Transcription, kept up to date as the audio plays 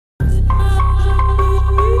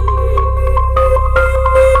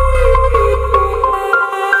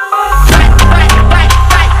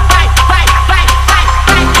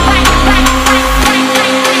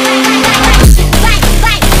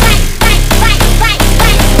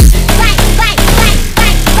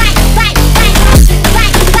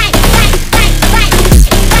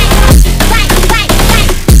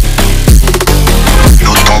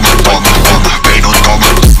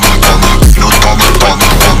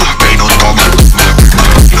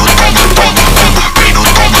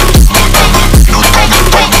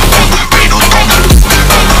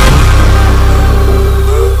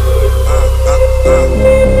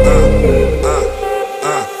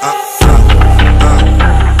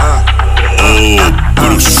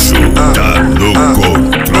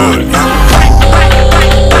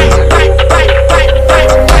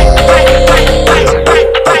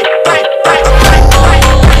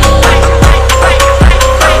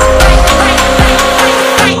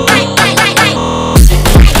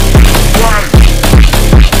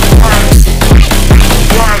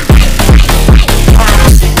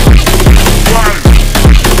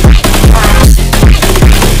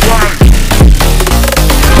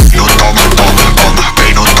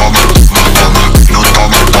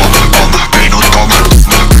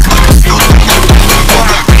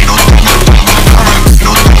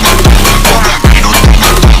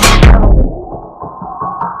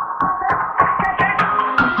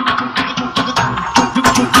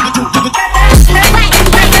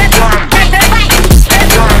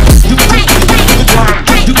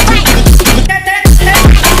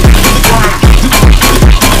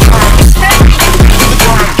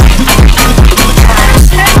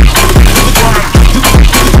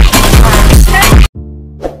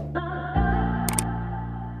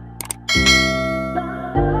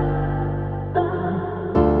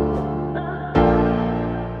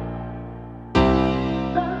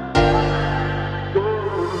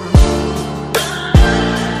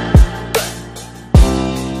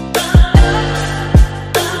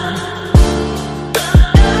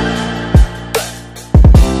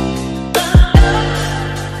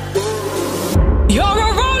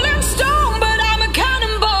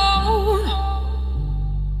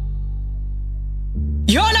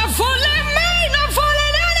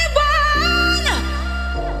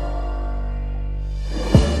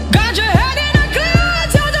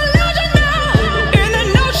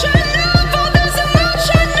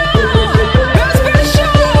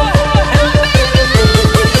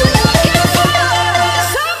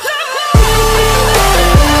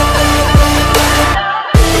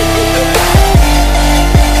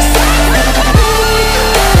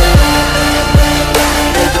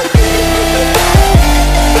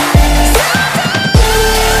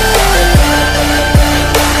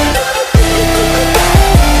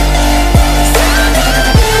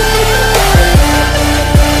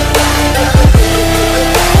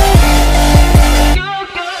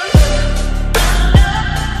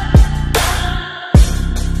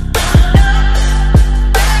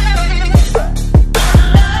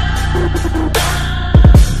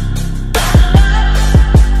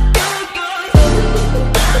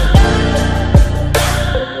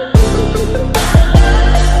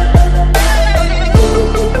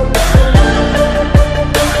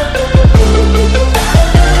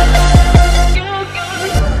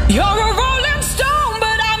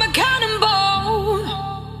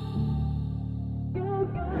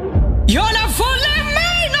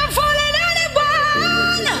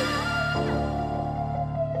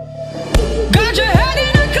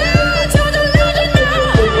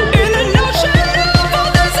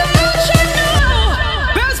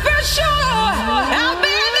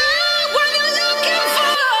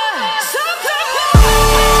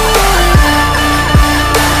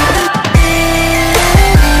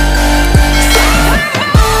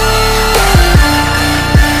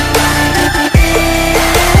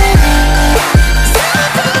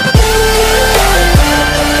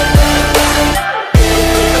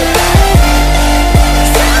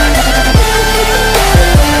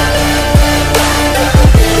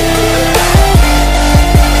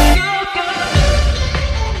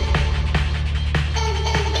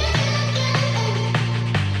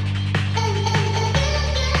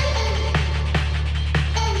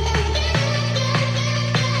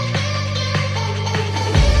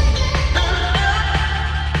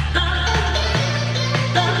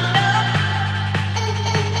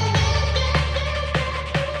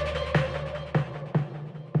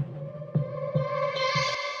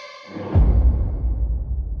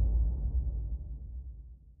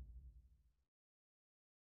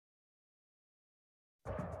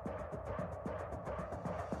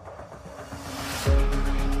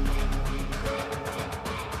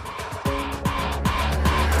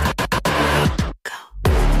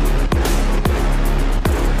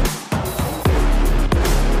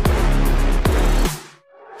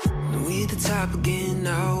the top again,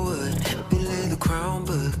 I would help you lay the crown,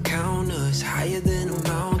 but count us higher than a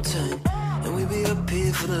mountain. And we be up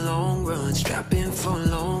here for the long run, strap in for a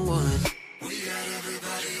long one. We got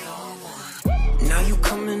everybody on one. Now you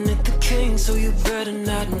coming at the king, so you better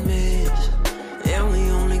not miss. And we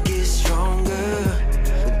only get stronger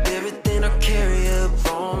with everything I carry up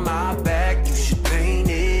on my back. You should paint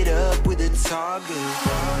it up with a target.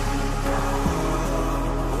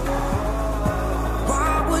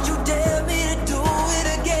 Why would you dare me to do it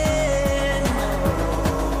again?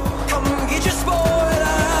 Come get your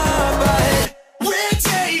spoiler, but we're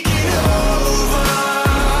taking over.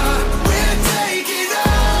 We're taking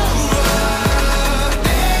over.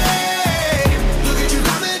 Hey, look at you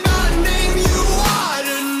calling my name. You ought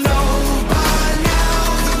to know by now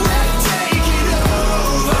that we're taking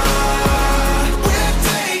over. We're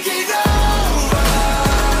taking over.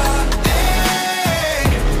 Hey,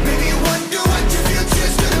 maybe you wonder what your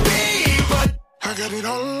future's gonna be, but I got it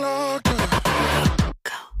all locked up.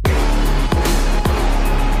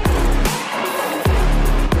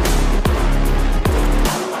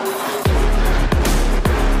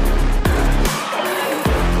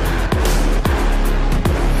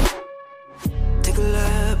 Take a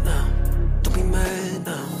lap now, don't be mad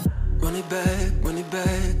now. Run it back, run it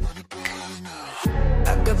back.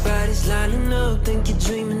 I got bodies lining up, think you're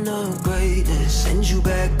dreaming of greatness. Send you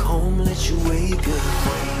back home, let you wake up.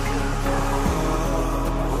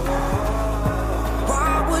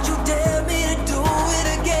 Why would you dare me to do it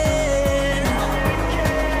again?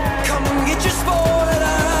 Come and get your spoiler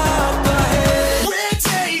out the head. We're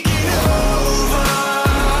taking over.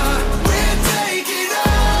 We're taking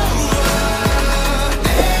over.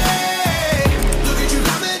 Hey, look at you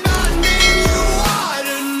calling my name. You ought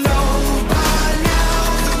to know by now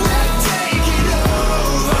that we're taking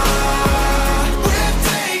over. We're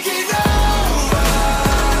taking over.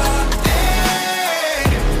 Hey,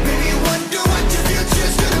 maybe you wonder what your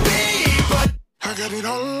future's gonna be, but I got it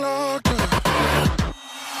all locked up.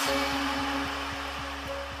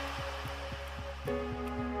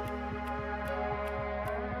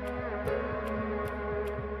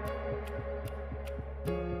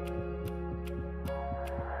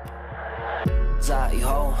在以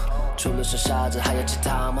后，除了剩下着，还有其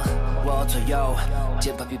他吗？我左右，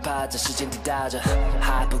键盘噼啪在时间滴答着，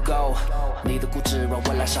还不够。你的固执让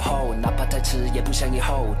我来守候，哪怕太迟也不想以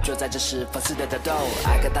后。就在这时放肆的打斗。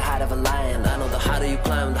I got the height of a lion, I know the harder you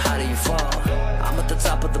climb, the harder you fall. I'm at the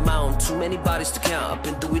top of the mountain, too many bodies to count. I've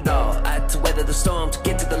been through it all. I had to weather the storm to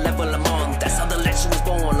get to the level I'm on. That's how the legend was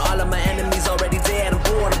born. All of my enemies already dead. I'm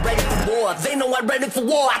bored, I'm ready for war. They know I'm ready for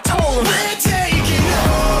war. I told them we're taking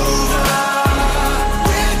over.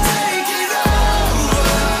 We're taking over.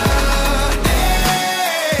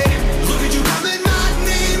 Hey, look at you calling my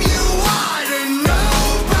name. You ought to know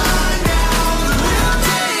by now that we're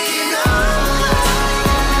taking over.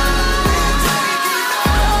 We're taking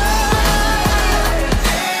over.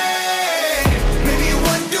 Hey, maybe you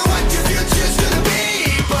wonder what your future's gonna be,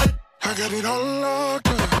 but I got it all locked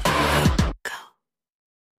up.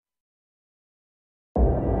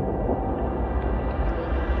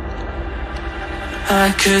 I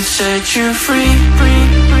could set you free,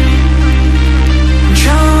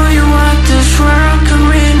 show you what this world can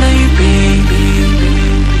really be.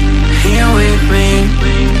 Here with me,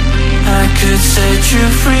 I could set you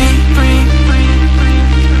free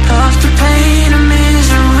of the pain and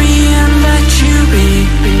misery and let you be.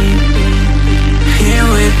 Here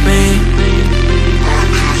with me, I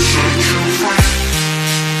could set you free.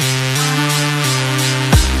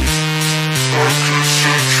 I could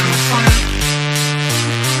set you free.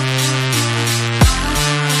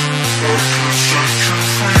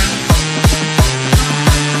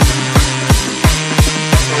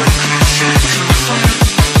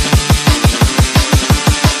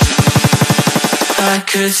 I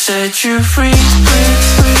could set you free,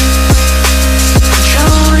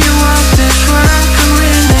 show you what this world can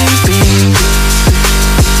really be.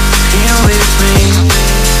 Here with me,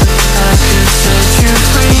 I could set you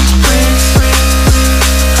free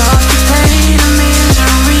of the pain and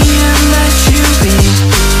misery and let you be.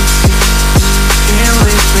 Here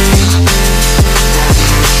with me,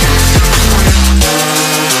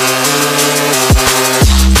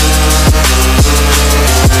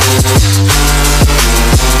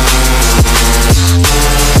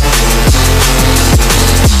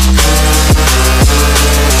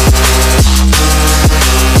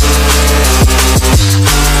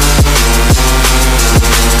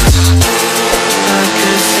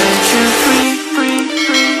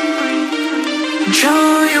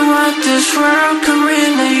 this world could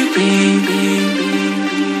really be.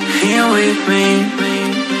 Here with me,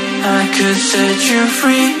 I could set you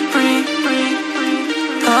free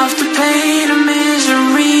of the pain and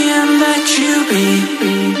misery and let you be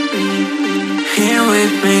here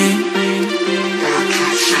with me. I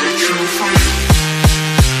could set you free.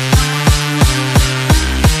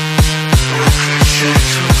 I could set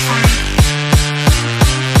you free.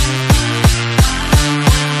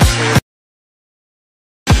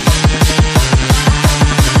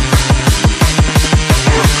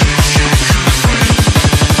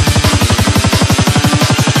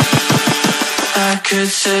 I could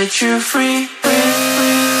set you free.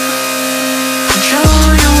 Show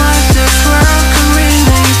you what this world can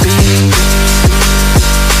really be.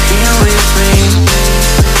 Here with me.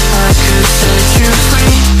 I could set you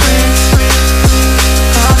free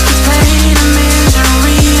of the pain and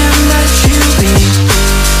misery and let you be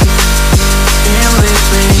here with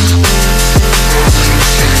me.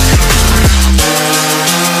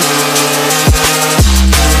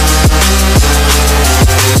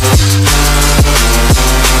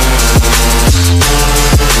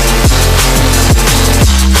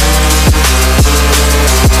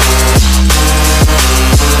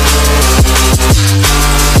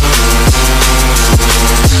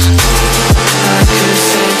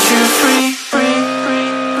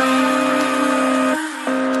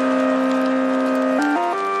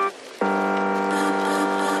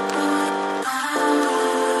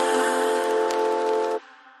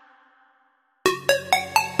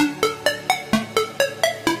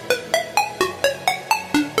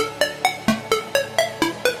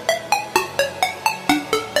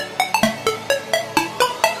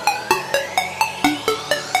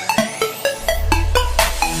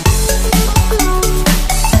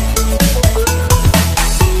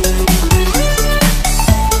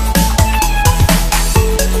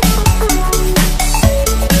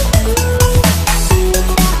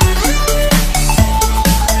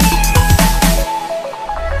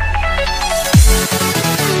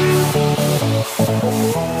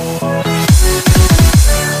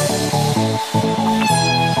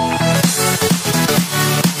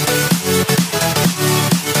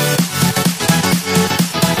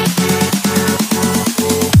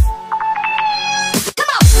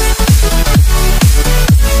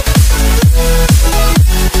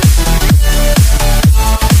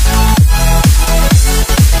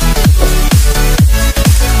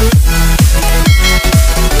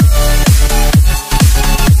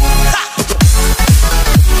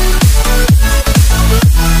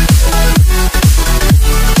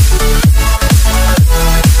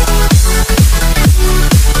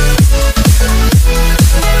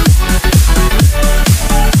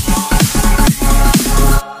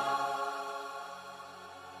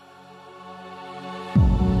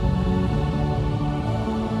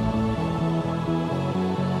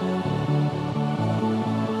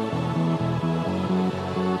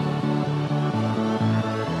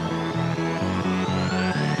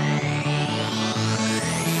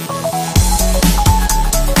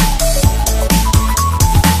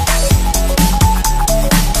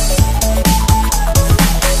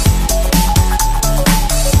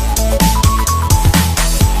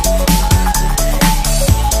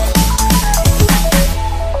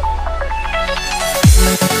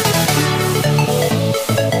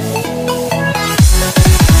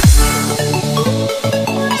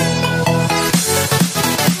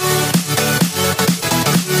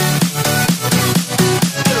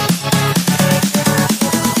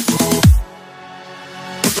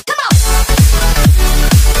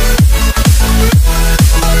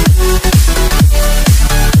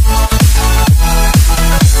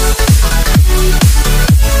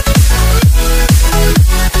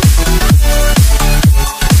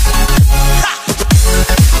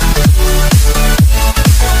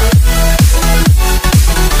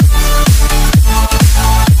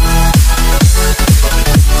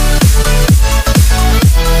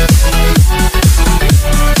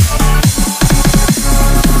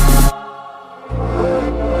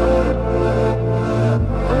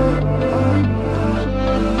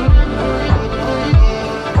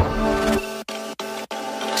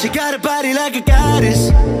 She got a body like a goddess,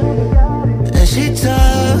 and she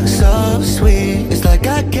talks so sweet. It's like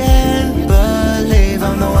I can't believe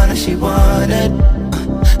I'm the one that she wanted.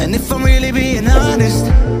 And if I'm really being honest,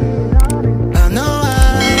 I know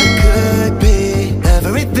I could be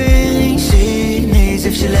everything she needs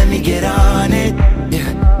if she let me get on it.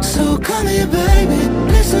 Yeah. So come here, baby,